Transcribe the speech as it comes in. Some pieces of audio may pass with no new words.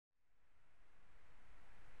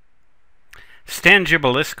Stan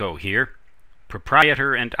Gibilisco here,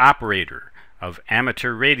 proprietor and operator of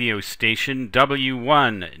amateur radio station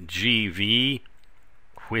W1GV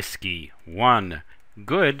Whiskey 1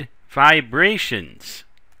 Good Vibrations.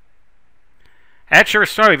 At your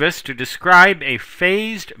service to describe a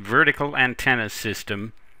phased vertical antenna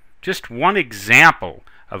system, just one example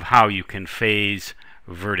of how you can phase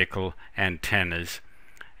vertical antennas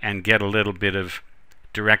and get a little bit of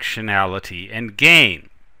directionality and gain.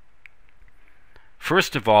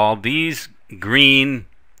 First of all, these green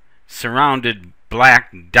surrounded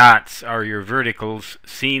black dots are your verticals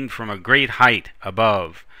seen from a great height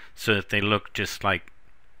above, so that they look just like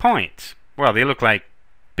points. Well, they look like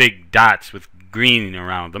big dots with green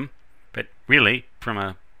around them, but really from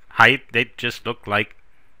a height they just look like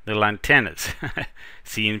little antennas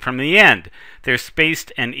seen from the end. They're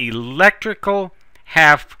spaced an electrical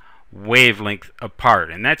half wavelength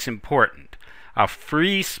apart, and that's important. A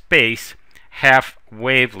free space half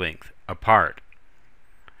wavelength apart.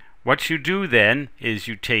 What you do then is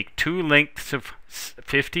you take two lengths of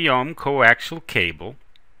 50 ohm coaxial cable,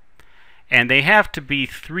 and they have to be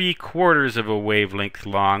 3/4 of a wavelength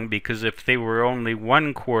long, because if they were only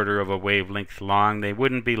 1/4 of a wavelength long, they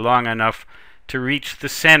wouldn't be long enough to reach the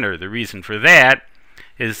center. The reason for that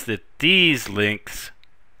is that these lengths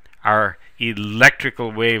are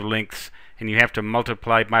electrical wavelengths, and you have to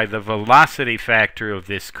multiply by the velocity factor of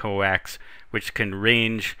this coax, which can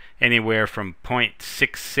range anywhere from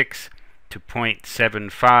 0.66 to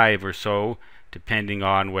 0.75 or so, depending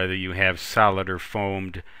on whether you have solid or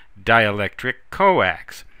foamed dielectric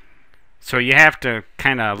coax. So you have to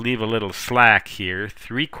kind of leave a little slack here.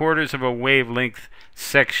 3/4 of a wavelength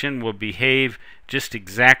section will behave just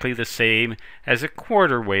exactly the same as a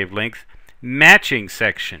quarter wavelength matching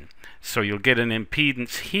section. So you'll get an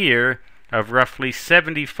impedance here of roughly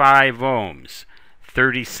 75 ohms.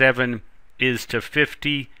 37 is to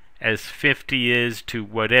 50 as 50 is to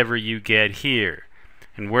whatever you get here.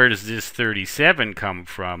 And where does this 37 come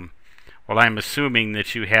from? Well, I'm assuming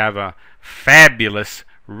that you have a fabulous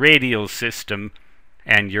radial system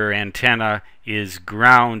and your antenna is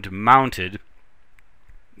ground mounted,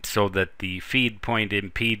 so that the feed point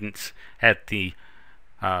impedance at the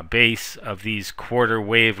base of these quarter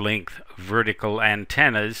wavelength vertical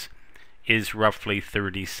antennas is roughly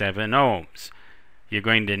 37 ohms. You're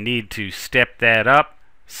going to need to step that up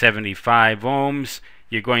 75 ohms.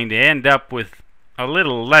 You're going to end up with a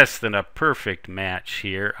little less than a perfect match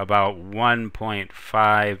here, about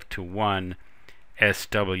 1.5 to 1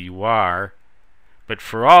 SWR. But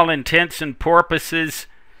for all intents and purposes,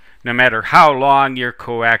 no matter how long your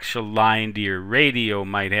coaxial line to your radio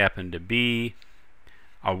might happen to be,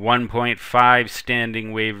 a 1.5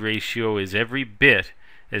 standing wave ratio is every bit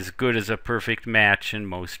as good as a perfect match, and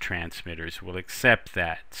most transmitters will accept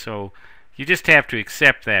that. So you just have to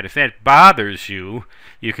accept that. If that bothers you,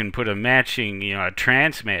 you can put a matching, a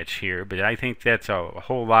transmatch here, but I think that's a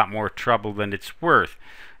whole lot more trouble than it's worth,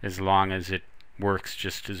 as long as it works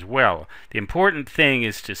just as well. The important thing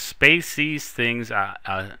is to space these things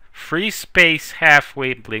a free space half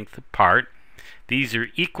wavelength apart. These are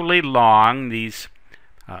equally long, these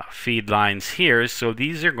feed lines here, so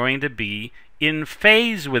these are going to be in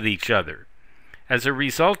phase with each other. As a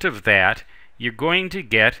result of that, you're going to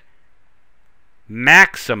get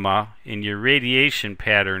maxima in your radiation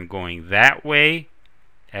pattern going that way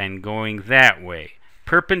and going that way,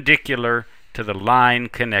 perpendicular to the line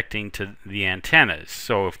connecting to the antennas.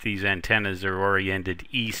 So if these antennas are oriented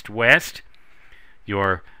east-west,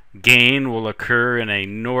 your gain will occur in a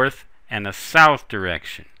north and a south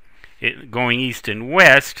direction. Going east and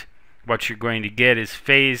west, what you're going to get is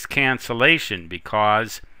phase cancellation,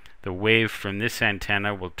 because the wave from this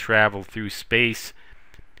antenna will travel through space,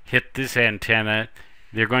 hit this antenna.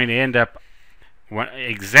 They're going to end up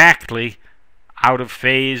exactly out of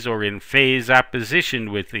phase or in phase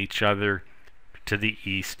opposition with each other to the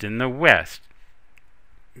east and the west.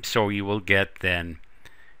 So you will get then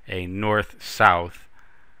a north-south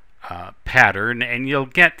pattern, and you'll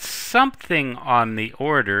get something on the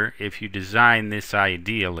order, if you design this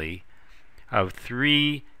ideally, of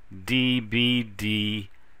 3 dBd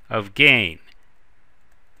of gain.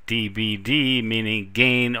 dBd meaning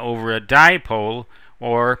gain over a dipole,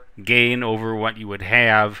 or gain over what you would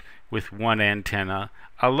have with one antenna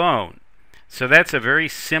alone. So that's a very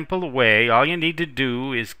simple way. All you need to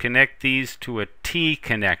do is connect these to a T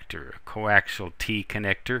connector, a coaxial T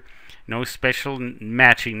connector. No special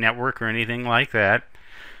matching network or anything like that.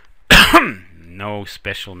 No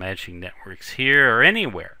special matching networks here or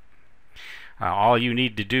anywhere. All you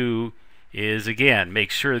need to do is, again,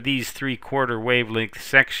 make sure these 3/4 wavelength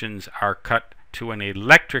sections are cut to an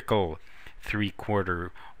electrical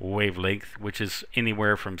 3/4 wavelength, which is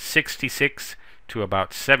anywhere from 66 to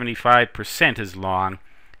about 75% as long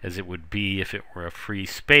as it would be if it were a free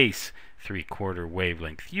space 3/4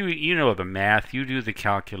 wavelength. You know the math, you do the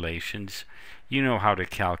calculations, you know how to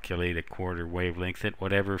calculate a quarter wavelength at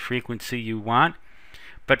whatever frequency you want.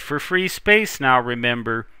 But for free space now,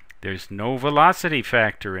 remember, there's no velocity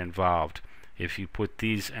factor involved. If you put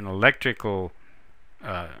these in electrical,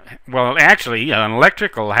 well, actually, an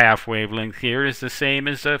electrical half wavelength here is the same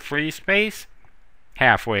as a free space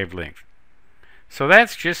half wavelength. So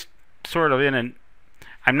that's just sort of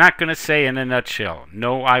I'm not going to say in a nutshell.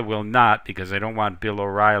 No, I will not, because I don't want Bill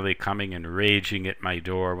O'Reilly coming and raging at my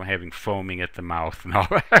door, having foaming at the mouth and all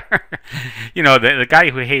that. You know, the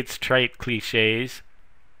guy who hates trite cliches.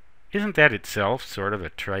 Isn't that itself sort of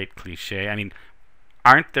a trite cliche? I mean,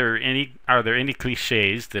 are there any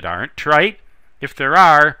cliches that aren't trite? If there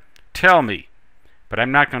are, tell me. But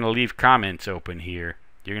I'm not going to leave comments open here.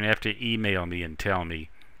 You're going to have to email me and tell me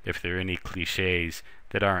if there are any cliches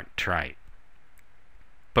that aren't trite.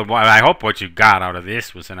 But I hope what you got out of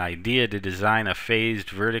this was an idea to design a phased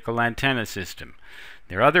vertical antenna system.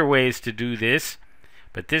 There are other ways to do this,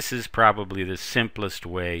 but this is probably the simplest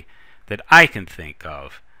way that I can think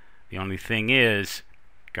of. The only thing is,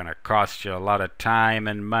 it's going to cost you a lot of time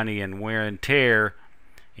and money and wear and tear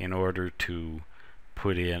in order to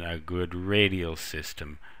put in a good radial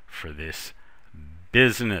system for this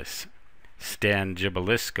business. Stan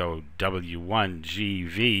Gibilisco,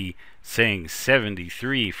 W1GV, saying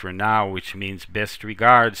 73 for now, which means best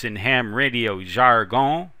regards in ham radio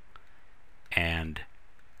jargon, and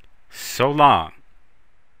so long.